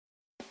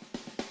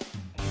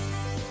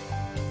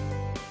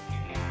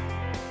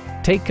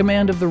Take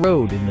command of the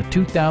road in the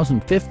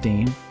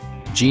 2015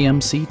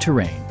 GMC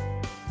Terrain.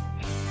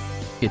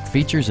 It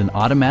features an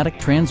automatic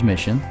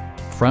transmission,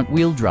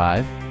 front-wheel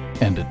drive,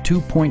 and a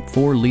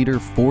 2.4-liter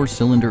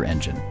four-cylinder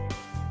engine.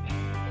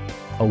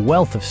 A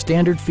wealth of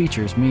standard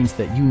features means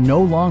that you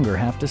no longer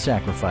have to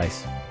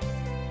sacrifice,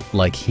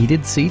 like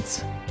heated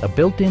seats, a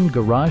built-in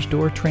garage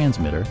door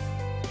transmitter,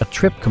 a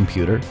trip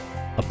computer,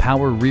 a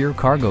power rear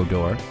cargo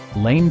door,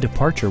 lane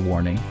departure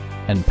warning,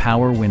 and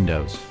power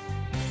windows.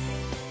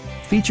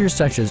 Features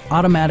such as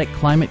automatic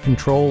climate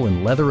control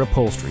and leather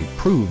upholstery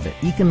prove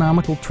that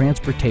economical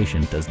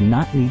transportation does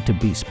not need to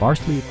be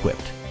sparsely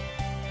equipped.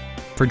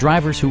 For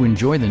drivers who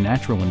enjoy the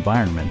natural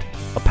environment,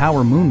 a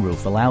power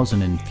moonroof allows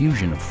an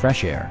infusion of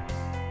fresh air.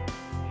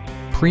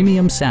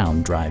 Premium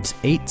sound drives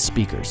 8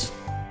 speakers,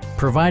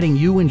 providing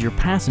you and your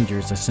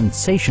passengers a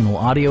sensational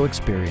audio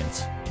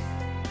experience.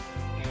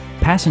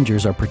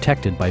 Passengers are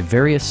protected by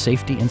various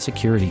safety and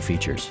security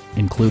features,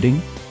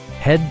 including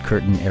head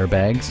curtain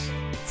airbags,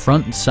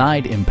 front and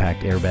side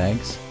impact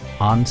airbags,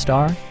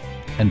 OnStar,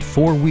 and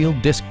 4-wheel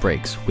disc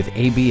brakes with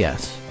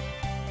ABS.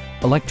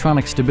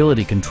 Electronic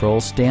stability control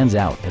stands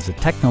out as a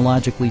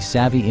technologically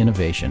savvy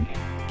innovation,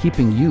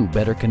 keeping you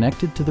better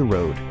connected to the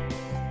road.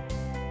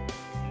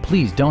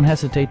 Please don't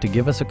hesitate to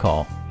give us a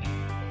call.